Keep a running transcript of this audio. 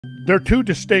There are two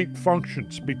distinct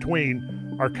functions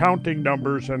between our counting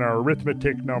numbers and our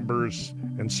arithmetic numbers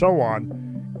and so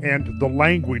on, and the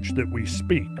language that we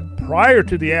speak. Prior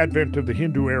to the advent of the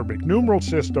Hindu-Arabic numeral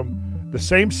system, the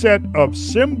same set of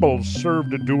symbols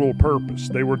served a dual purpose.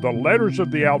 They were the letters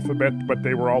of the alphabet, but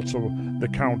they were also the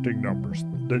counting numbers,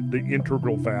 the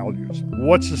integral values.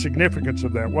 What's the significance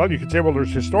of that? Well, you could say, well,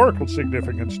 there's historical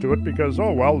significance to it because, it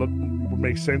would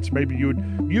make sense. Maybe you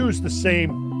would use the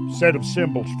same set of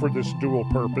symbols for this dual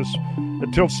purpose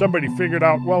until somebody figured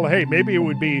out, well, hey, maybe it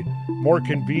would be more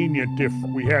convenient if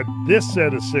we had this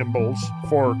set of symbols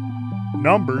for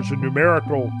numbers and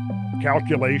numerical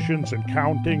calculations and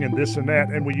counting and this and that,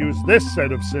 and we use this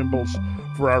set of symbols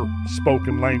for our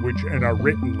spoken language and our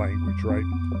written language, right?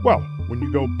 Well, when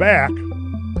you go back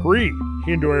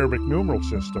pre-Hindu-Arabic numeral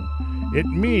system, it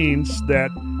means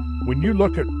that when you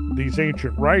look at these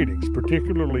ancient writings,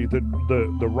 particularly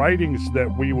the writings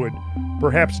that we would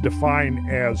perhaps define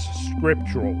as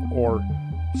scriptural or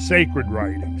sacred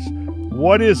writings,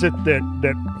 what is it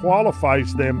that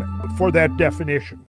qualifies them for that definition?